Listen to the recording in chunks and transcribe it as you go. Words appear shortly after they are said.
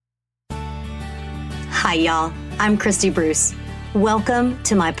Hi, y'all. I'm Christy Bruce. Welcome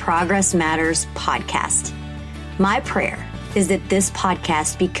to my Progress Matters podcast. My prayer is that this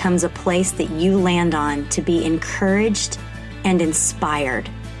podcast becomes a place that you land on to be encouraged and inspired.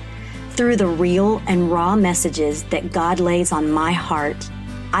 Through the real and raw messages that God lays on my heart,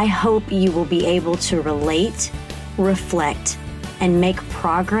 I hope you will be able to relate, reflect, and make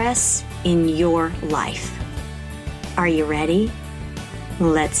progress in your life. Are you ready?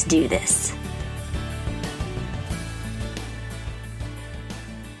 Let's do this.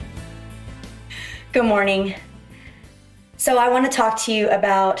 Good morning. So I want to talk to you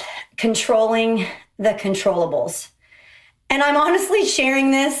about controlling the controllables. And I'm honestly sharing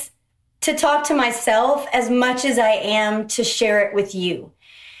this to talk to myself as much as I am to share it with you.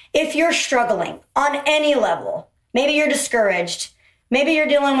 If you're struggling on any level, maybe you're discouraged, maybe you're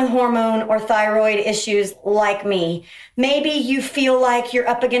dealing with hormone or thyroid issues like me, maybe you feel like you're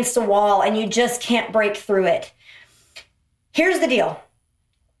up against a wall and you just can't break through it. Here's the deal.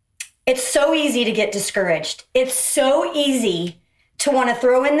 It's so easy to get discouraged. It's so easy to want to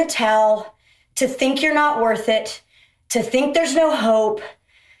throw in the towel, to think you're not worth it, to think there's no hope,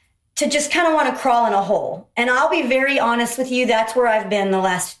 to just kind of want to crawl in a hole. And I'll be very honest with you, that's where I've been the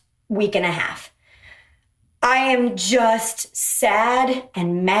last week and a half. I am just sad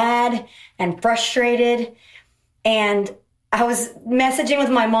and mad and frustrated. And I was messaging with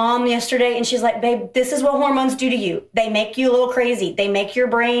my mom yesterday and she's like, babe, this is what hormones do to you. They make you a little crazy. They make your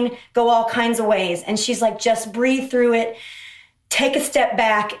brain go all kinds of ways. And she's like, just breathe through it, take a step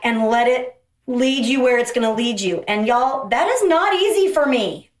back and let it lead you where it's going to lead you. And y'all, that is not easy for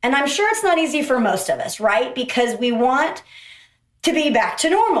me. And I'm sure it's not easy for most of us, right? Because we want to be back to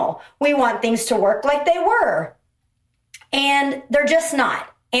normal. We want things to work like they were. And they're just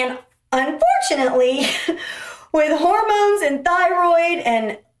not. And unfortunately, with hormones and thyroid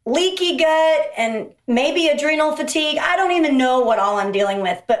and leaky gut and maybe adrenal fatigue, I don't even know what all I'm dealing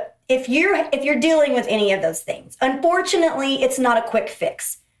with. But if you're dealing with any of those things, unfortunately, it's not a quick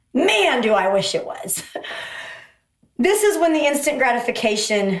fix. Man, do I wish it was. This is when the instant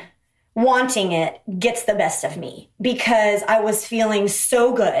gratification, wanting it, gets the best of me because I was feeling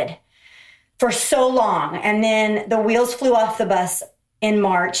so good for so long. And then the wheels flew off the bus in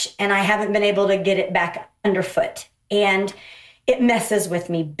March and I haven't been able to get it back underfoot. And it messes with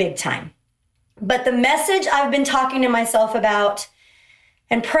me big time. But the message I've been talking to myself about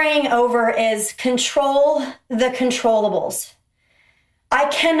and praying over is control the controllables. I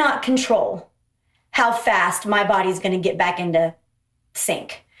cannot control how fast my body's going to get back into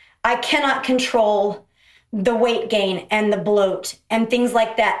sync. I cannot control the weight gain and the bloat and things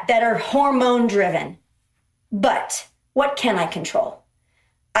like that are hormone driven. But what can I control?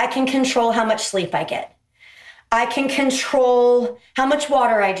 I can control how much sleep I get. I can control how much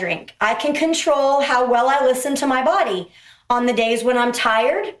water I drink. I can control how well I listen to my body on the days when I'm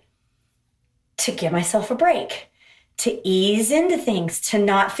tired, to give myself a break, to ease into things, to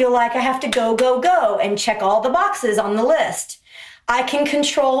not feel like I have to go, and check all the boxes on the list. I can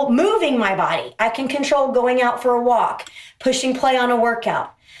control moving my body. I can control going out for a walk, pushing play on a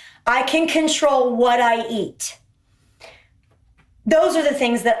workout. I can control what I eat. Those are the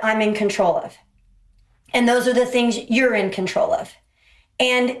things that I'm in control of. And those are the things you're in control of.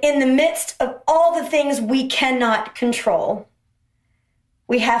 And in the midst of all the things we cannot control,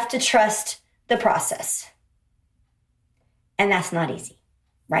 we have to trust the process. And that's not easy,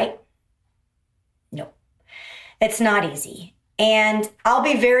 right? No, it's not easy. And I'll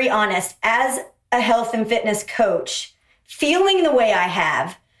be very honest, as a health and fitness coach, feeling the way I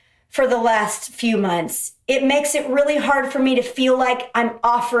have for the last few months, it makes it really hard for me to feel like I'm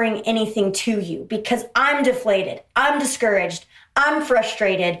offering anything to you because I'm deflated, I'm discouraged, I'm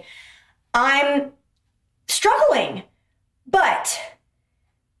frustrated, I'm struggling. But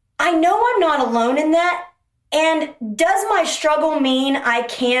I know I'm not alone in that. And does my struggle mean I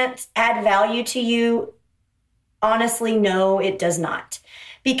can't add value to you? Honestly, no, it does not.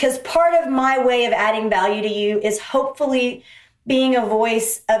 Because part of my way of adding value to you is hopefully being a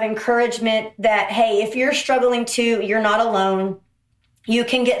voice of encouragement that, hey, if you're struggling too, you're not alone. You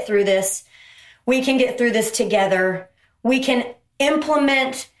can get through this. We can get through this together. We can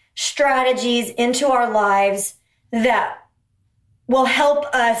implement strategies into our lives that will help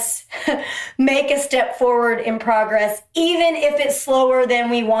us make a step forward in progress, even if it's slower than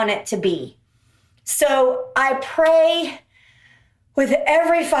we want it to be. So I pray with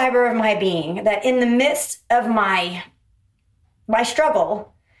every fiber of my being that in the midst of my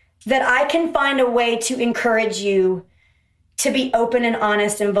struggle, that I can find a way to encourage you to be open and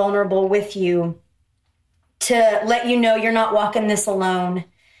honest and vulnerable with you, to let you know you're not walking this alone,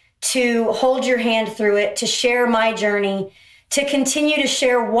 to hold your hand through it, to share my journey, to continue to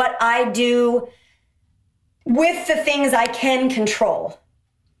share what I do with the things I can control.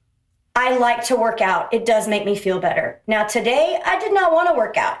 I like to work out. It does make me feel better. Now, today, I did not want to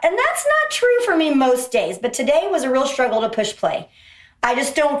work out. And that's not true for me most days, but today was a real struggle to push play. I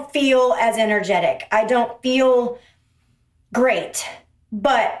just don't feel as energetic. I don't feel great,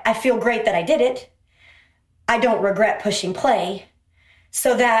 but I feel great that I did it. I don't regret pushing play.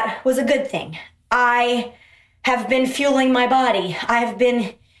 So that was a good thing. I have been fueling my body. I have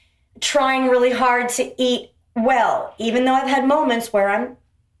been trying really hard to eat well, even though I've had moments where I'm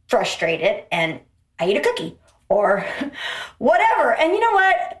frustrated and I eat a cookie or whatever. And you know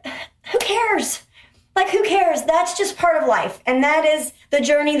what? Who cares? Like, who cares? That's just part of life. And that is the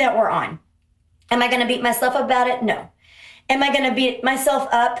journey that we're on. Am I going to beat myself up about it? No. Am I going to beat myself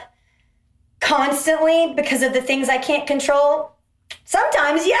up constantly because of the things I can't control?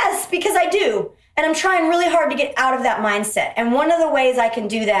 Sometimes, yes, because I do. And I'm trying really hard to get out of that mindset. And one of the ways I can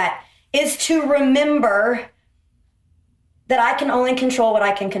do that is to remember that I can only control what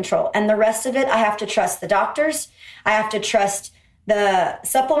I can control. And the rest of it, I have to trust the doctors. I have to trust the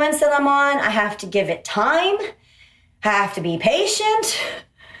supplements that I'm on. I have to give it time. I have to be patient.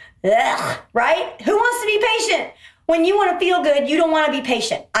 Ugh, right? Who wants to be patient? When you want to feel good, you don't want to be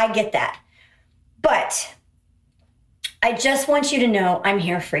patient. I get that. But I just want you to know I'm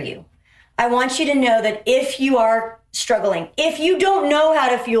here for you. I want you to know that if you are struggling, if you don't know how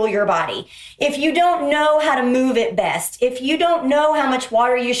to fuel your body, if you don't know how to move it best, if you don't know how much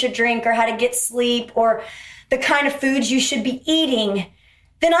water you should drink or how to get sleep or the kind of foods you should be eating,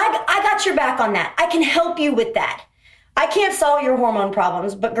 then I got your back on that. I can help you with that. I can't solve your hormone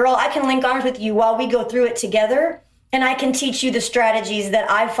problems, but girl, I can link arms with you while we go through it together, and I can teach you the strategies that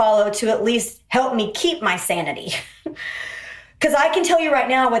I follow to at least help me keep my sanity. Because I can tell you right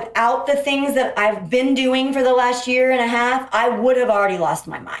now, without the things that I've been doing for the last year and a half, I would have already lost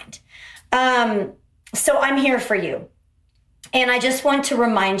my mind. So I'm here for you. And I just want to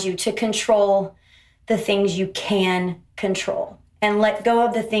remind you to control the things you can control and let go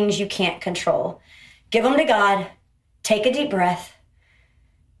of the things you can't control. Give them to God. Take a deep breath.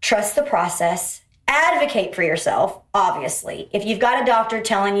 Trust the process. Advocate for yourself, obviously. If you've got a doctor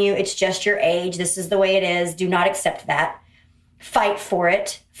telling you it's just your age, this is the way it is, do not accept that. Fight for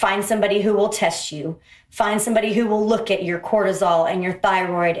it. Find somebody who will test you. Find somebody who will look at your cortisol and your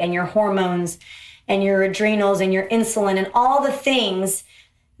thyroid and your hormones and your adrenals and your insulin and all the things,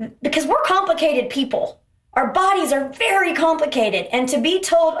 because we're complicated people. Our bodies are very complicated. And to be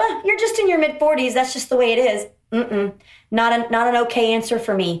told, oh, you're just in your mid-40s, that's just the way it is. Not an okay answer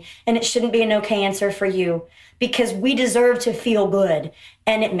for me. And it shouldn't be an okay answer for you, because we deserve to feel good.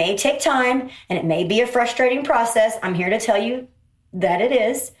 And it may take time and it may be a frustrating process. I'm here to tell you that it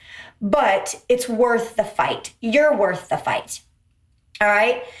is, but it's worth the fight. You're worth the fight. All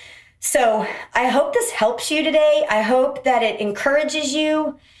right. So I hope this helps you today. I hope that it encourages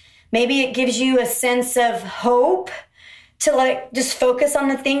you. Maybe it gives you a sense of hope to just focus on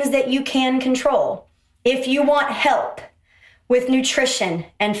the things that you can control. If you want help with nutrition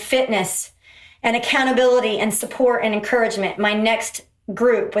and fitness and accountability and support and encouragement, my next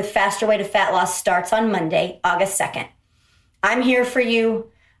group with Faster Way to Fat Loss starts on Monday, August 2nd. I'm here for you.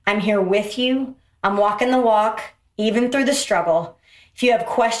 I'm here with you. I'm walking the walk, even through the struggle. If you have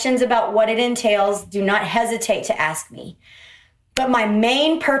questions about what it entails, do not hesitate to ask me. But my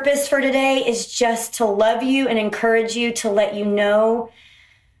main purpose for today is just to love you and encourage you, to let you know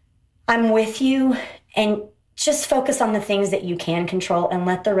I'm with you, and just focus on the things that you can control and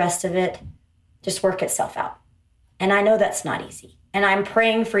let the rest of it just work itself out. And I know that's not easy. And I'm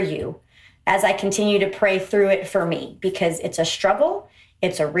praying for you as I continue to pray through it for me, because it's a struggle.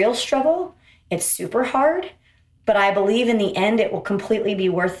 It's a real struggle. It's super hard. But I believe in the end it will completely be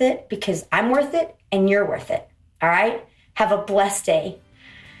worth it, because I'm worth it and you're worth it. All right? Have a blessed day.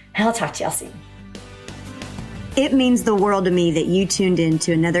 And I'll talk to y'all soon. It means the world to me that you tuned in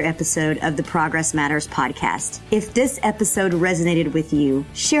to another episode of the Progress Matters podcast. If this episode resonated with you,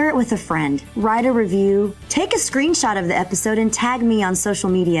 share it with a friend, write a review, take a screenshot of the episode and tag me on social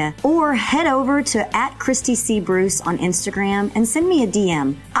media, or head over to @ChristyCBruce on Instagram and send me a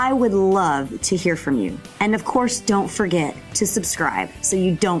DM. I would love to hear from you. And of course, don't forget to subscribe so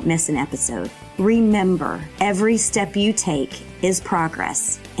you don't miss an episode. Remember, every step you take is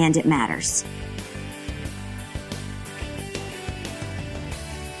progress, and it matters.